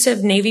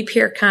exclusive Navy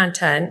Pier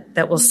content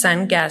that will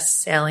send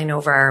guests sailing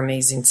over our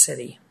amazing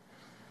city.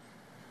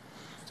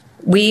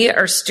 We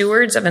are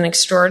stewards of an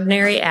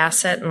extraordinary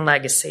asset and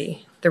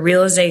legacy, the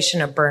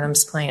realization of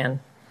Burnham's plan.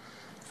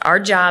 Our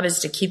job is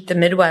to keep the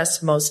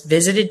Midwest's most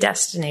visited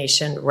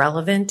destination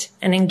relevant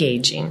and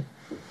engaging,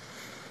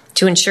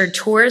 to ensure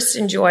tourists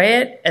enjoy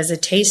it as a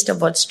taste of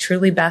what's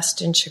truly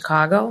best in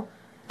Chicago,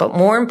 but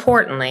more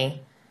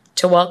importantly,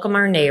 to welcome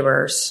our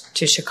neighbors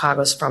to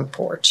Chicago's front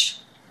porch.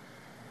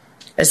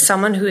 As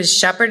someone who has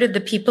shepherded the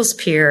People's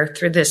Pier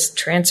through this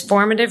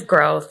transformative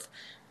growth,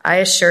 I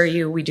assure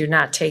you we do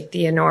not take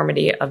the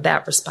enormity of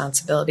that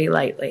responsibility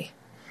lightly.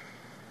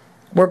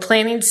 We're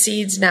planting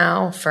seeds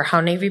now for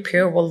how Navy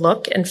Pier will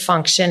look and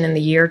function in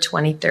the year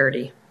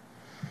 2030.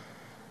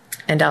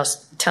 And I'll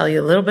tell you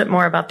a little bit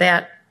more about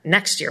that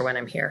next year when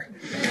I'm here.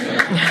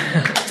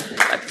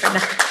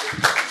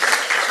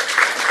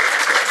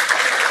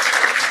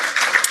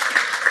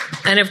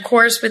 And of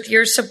course, with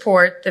your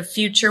support, the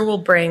future will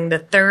bring the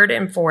 3rd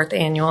and 4th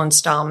annual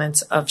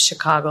installments of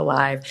Chicago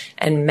Live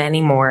and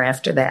many more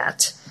after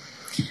that.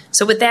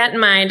 So with that in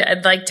mind,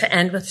 I'd like to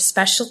end with a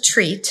special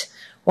treat.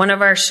 One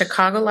of our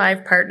Chicago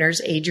Live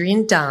partners,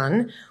 Adrian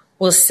Dunn,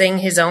 will sing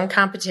his own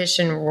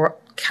composition,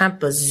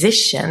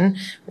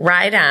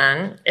 Ride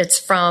On. It's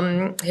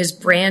from his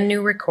brand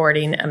new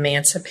recording,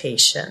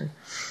 Emancipation.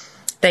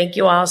 Thank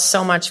you all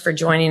so much for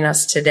joining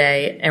us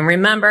today. And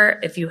remember,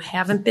 if you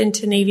haven't been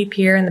to Navy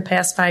Pier in the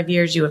past 5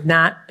 years, you have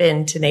not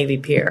been to Navy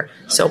Pier.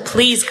 So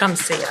please come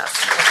see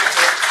us.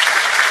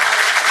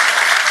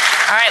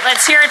 All right,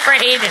 let's hear it for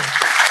Hayden.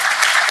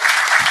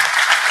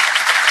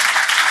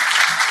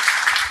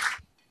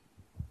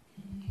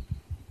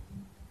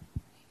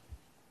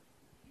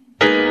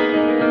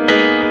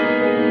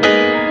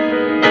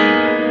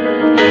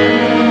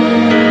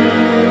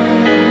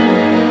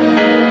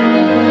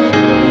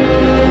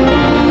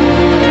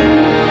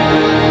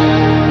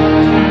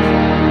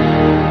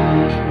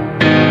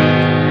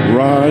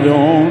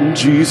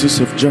 Jesus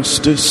of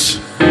justice,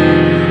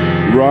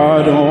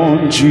 ride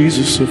on,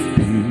 Jesus of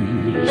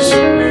peace,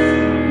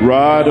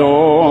 ride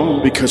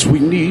on, because we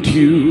need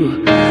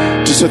you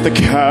to set the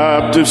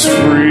captives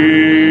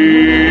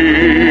free.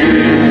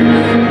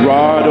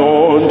 Ride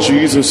on,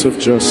 Jesus of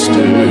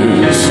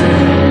justice,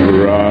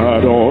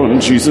 ride on,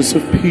 Jesus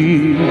of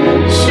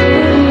peace,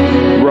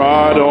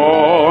 ride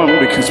on,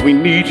 because we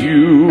need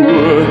you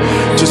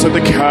to set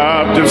the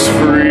captives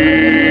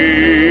free.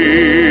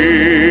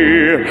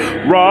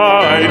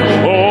 Ride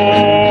on,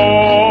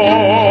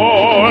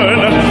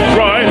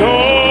 ride on,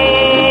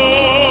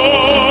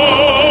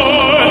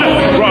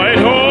 ride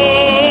on,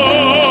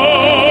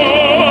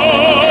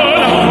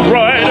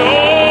 ride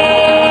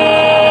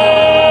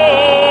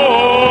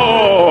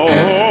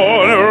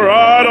on,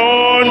 ride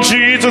on,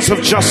 Jesus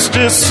of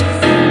justice,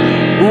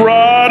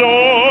 ride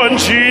on,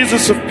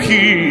 Jesus of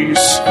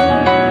peace,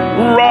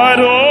 ride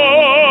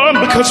on,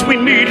 because we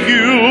need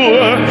you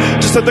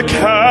to set the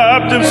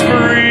captives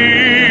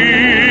free.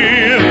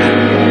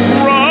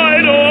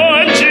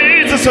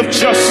 Of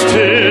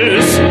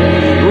justice,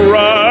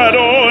 ride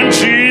on,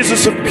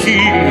 Jesus of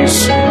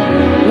peace,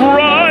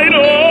 ride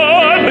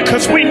on,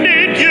 because we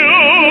need you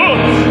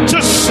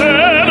to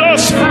set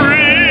us free.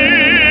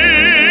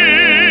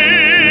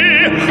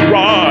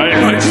 Ride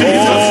on,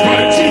 Jesus,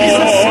 ride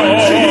Jesus,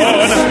 ride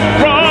Jesus,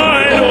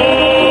 ride on,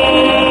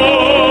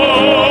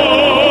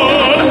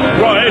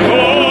 ride on, ride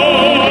on,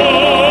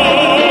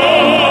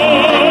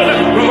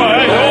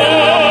 ride on.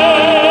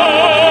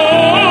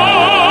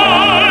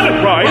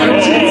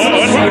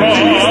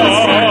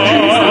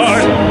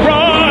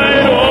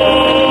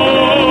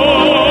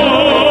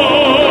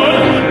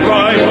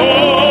 Ride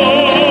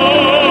on,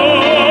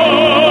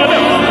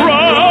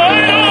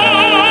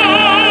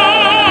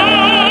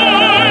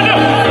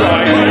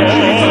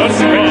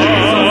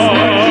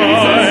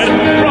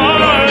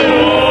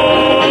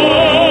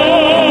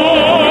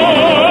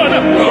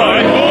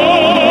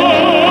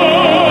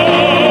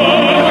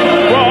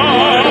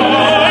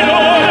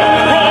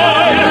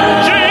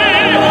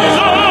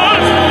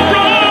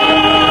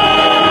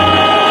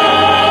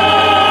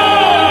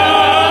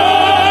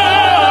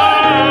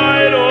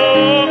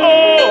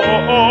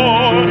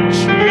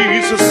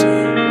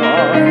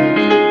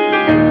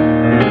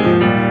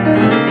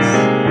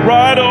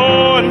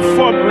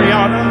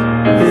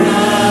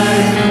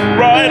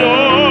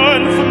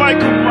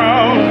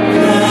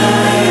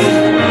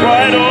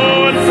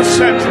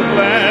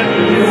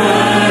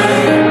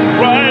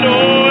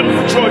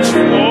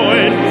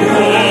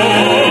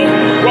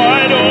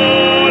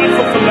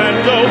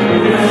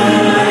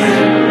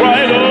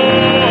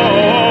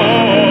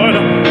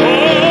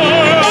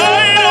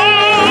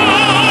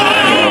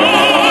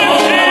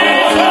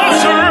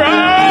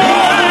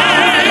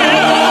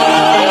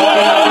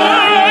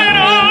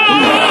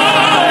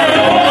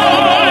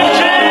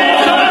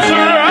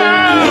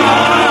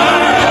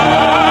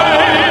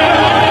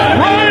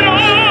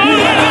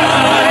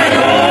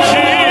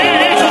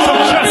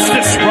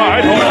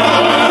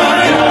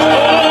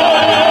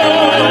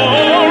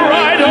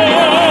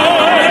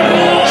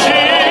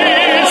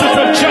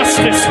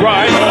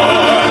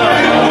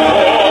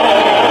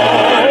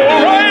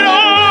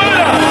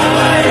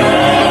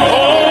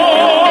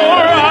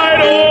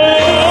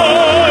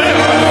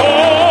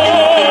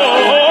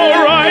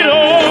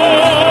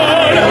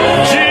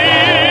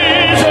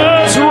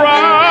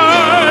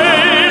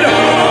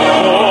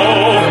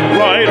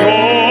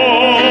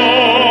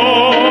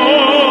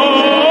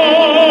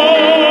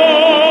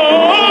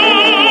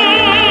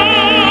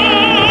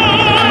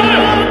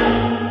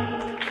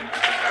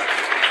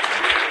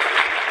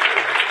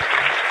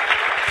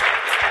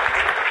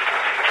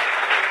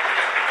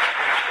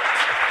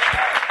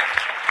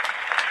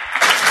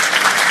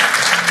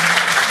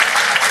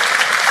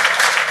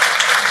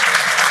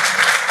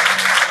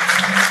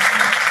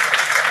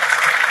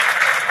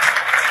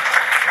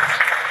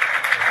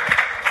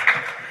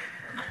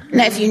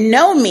 Now, if you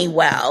know me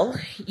well,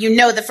 you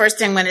know the first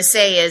thing I'm going to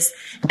say is,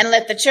 and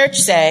let the church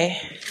say,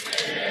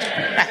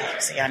 okay,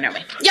 so y'all know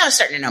me. Y'all are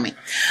starting to know me.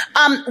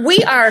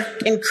 We are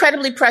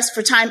incredibly pressed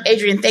for time.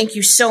 Adrian, thank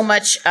you so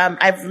much.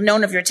 I've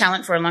known of your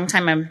talent for a long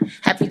time. I'm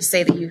happy to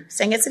say that you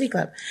sang at City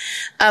Club.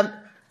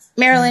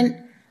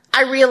 Marilyn,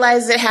 I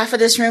realize that half of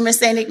this room is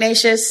St.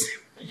 Ignatius.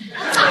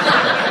 Happy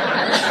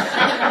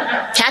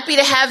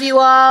to have you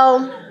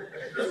all.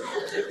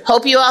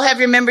 Hope you all have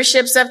your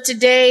memberships up to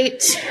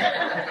date.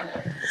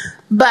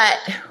 But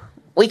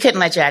we couldn't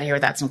let you out of here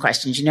without some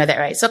questions. You know that,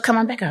 right? So come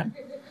on back up.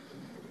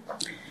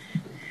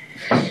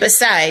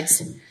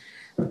 Besides,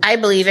 I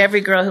believe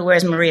every girl who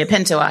wears Maria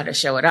Pinto ought to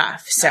show it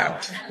off.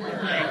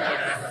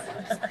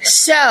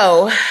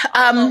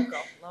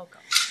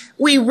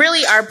 We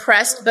really are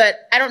pressed,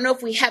 but I don't know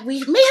if we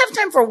may have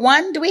time for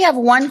one. Do we have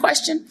one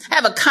question? I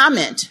have a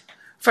comment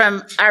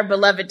from our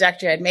beloved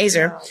Dr. Ed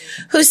Mazer,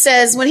 who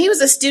says, when he was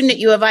a student at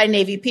U of I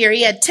Navy Pier,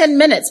 he had 10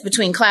 minutes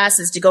between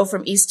classes to go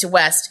from east to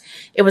west.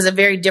 It was a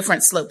very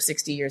different slope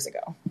 60 years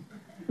ago.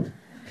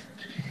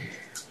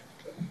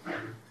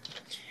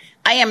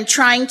 I am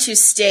trying to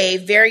stay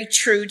very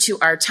true to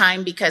our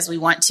time because we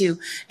want to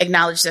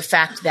acknowledge the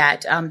fact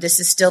that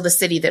this is still the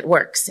city that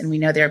works, and we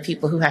know there are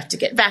people who have to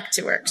get back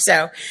to work.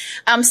 So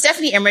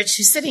Stephanie Emmerich,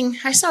 who's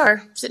I saw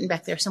her sitting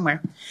back there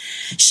somewhere.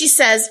 She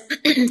says,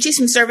 she's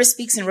from Service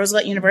Speaks in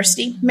Roosevelt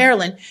University.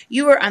 Marilyn,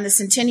 you were on the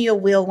Centennial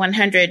Wheel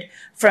 100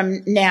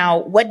 from now.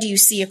 What do you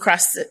see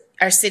across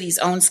our city's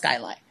own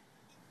skyline?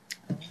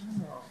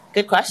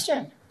 Good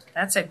question.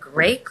 That's a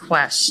great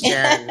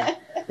question.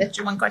 That's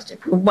your one question.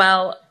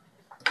 Well,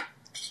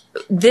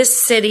 this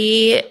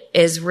city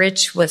is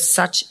rich with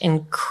such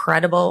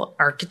incredible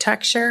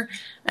architecture,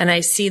 and I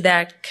see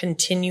that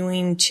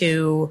continuing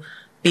to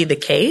be the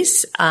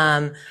case.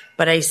 But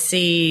I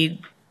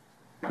see,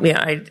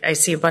 I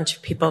see a bunch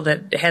of people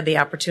that had the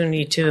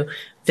opportunity to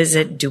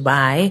visit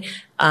Dubai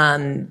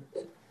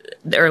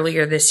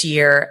earlier this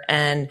year,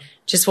 and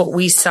just what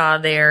we saw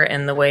there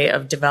in the way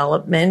of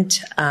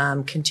development,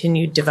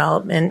 continued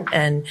development,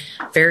 and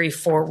very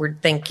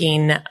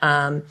forward-thinking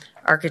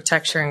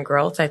architecture and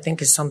growth, I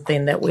think, is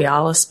something that we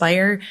all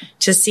aspire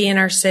to see in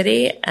our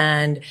city,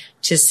 and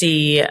to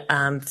see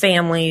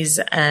families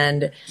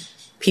and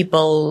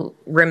people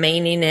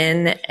remaining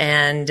in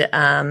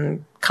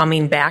and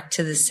coming back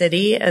to the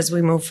city as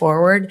we move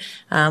forward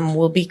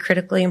will be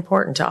critically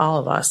important to all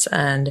of us.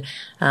 And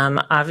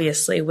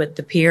obviously with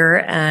the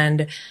pier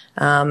and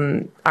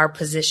our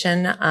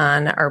position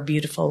on our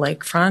beautiful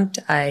lakefront,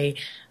 I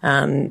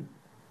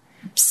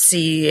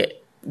see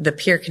the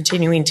pier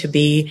continuing to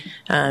be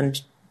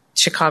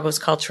Chicago's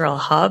cultural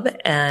hub,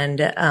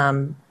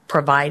 and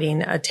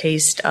providing a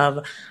taste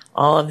of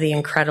all of the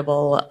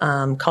incredible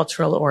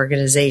cultural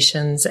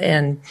organizations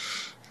and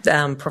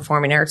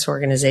performing arts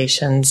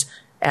organizations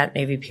at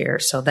Navy Pier.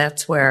 So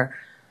that's where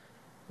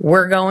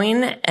we're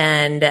going,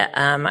 and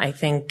I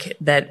think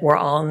that we're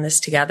all in this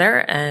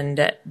together,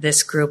 and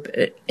this group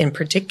in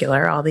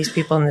particular, all these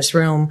people in this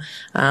room,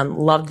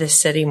 love this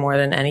city more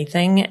than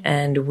anything,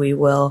 and we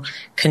will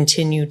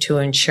continue to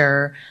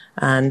ensure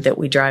that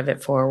we drive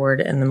it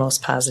forward in the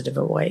most positive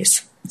of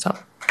ways.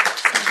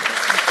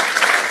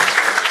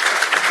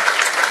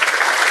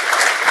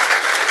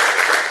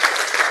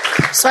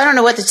 So I don't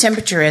know what the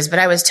temperature is, but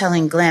I was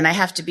telling Glenn I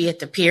have to be at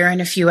the pier in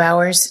a few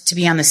hours to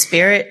be on the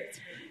Spirit.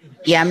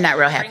 Yeah, I'm not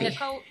real happy.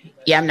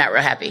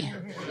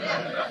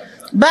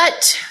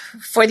 But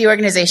for the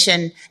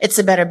organization, it's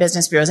the Better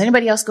Business Bureau. Is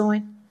anybody else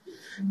going?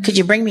 Could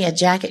you bring me a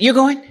jacket? You're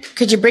going?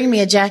 Could you bring me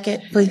a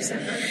jacket, please?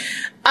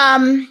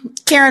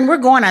 Karen, we're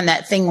going on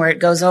that thing where it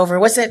goes over.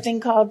 What's that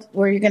thing called?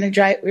 Where you're going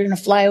to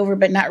fly over,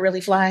 but not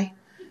really fly?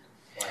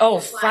 Oh,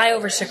 fly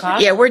over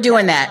Chicago? Yeah, we're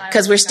doing that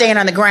because we're staying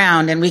on the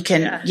ground and we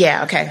can,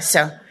 okay.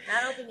 So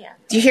not open yet.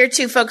 You hear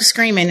two folks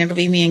screaming, it'll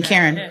be me and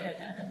Karen.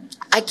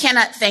 I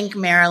cannot thank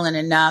Marilyn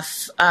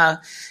enough.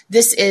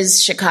 This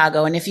is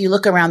Chicago. And if you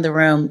look around the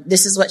room,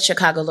 this is what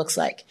Chicago looks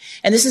like.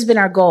 And this has been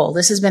our goal.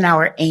 This has been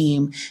our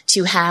aim,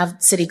 to have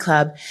City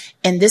Club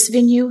and this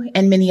venue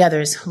and many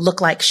others look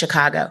like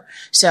Chicago.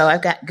 So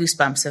I've got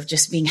goosebumps of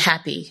just being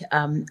happy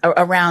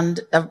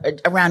around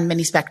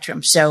many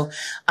spectrums. So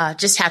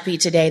just happy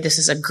today. This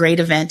is a great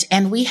event.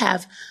 And we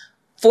have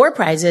 4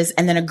 prizes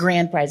and then a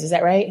grand prize. Is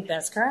that right?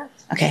 That's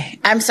correct. Okay.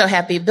 I'm so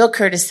happy. Bill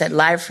Curtis said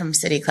live from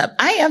City Club.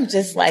 I am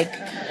just like,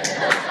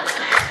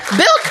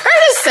 Bill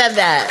Curtis said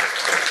that.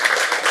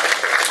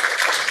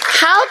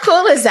 How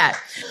cool is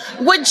that?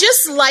 Would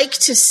just like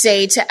to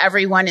say to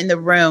everyone in the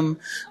room,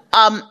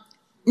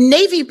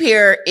 Navy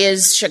Pier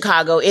is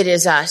Chicago. It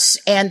is us.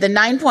 And the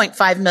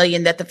 $9.5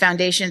 million that the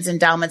foundations,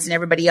 endowments, and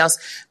everybody else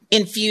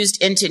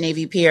infused into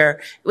Navy Pier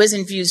was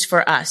infused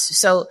for us.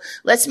 So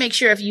let's make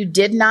sure if you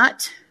did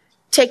not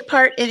take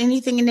part in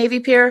anything in Navy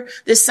Pier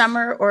this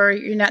summer, or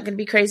you're not going to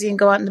be crazy and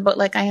go out in the boat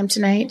like I am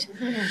tonight,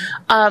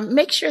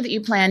 make sure that you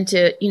plan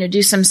to,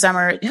 do some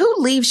summer. Who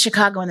leaves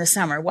Chicago in the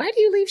summer? Why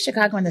do you leave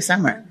Chicago in the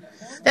summer?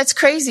 That's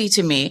crazy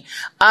to me.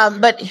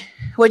 But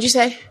what'd you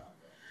say?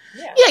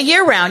 Yeah,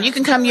 year round. You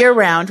can come year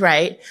round,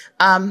 right?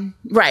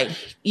 Right.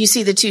 You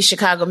see the two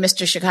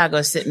Mr.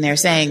 Chicago sitting there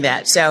saying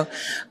that. So,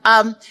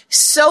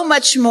 so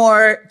much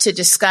more to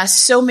discuss,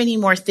 so many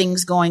more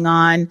things going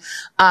on.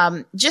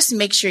 Just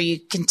make sure you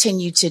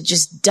continue to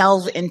just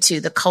delve into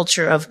the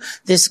culture of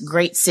this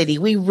great city.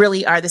 We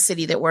really are the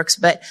city that works,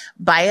 but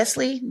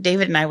biasly,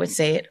 David and I would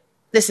say it,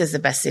 this is the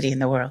best city in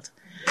the world.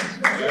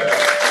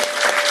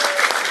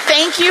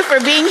 Thank you for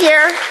being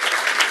here.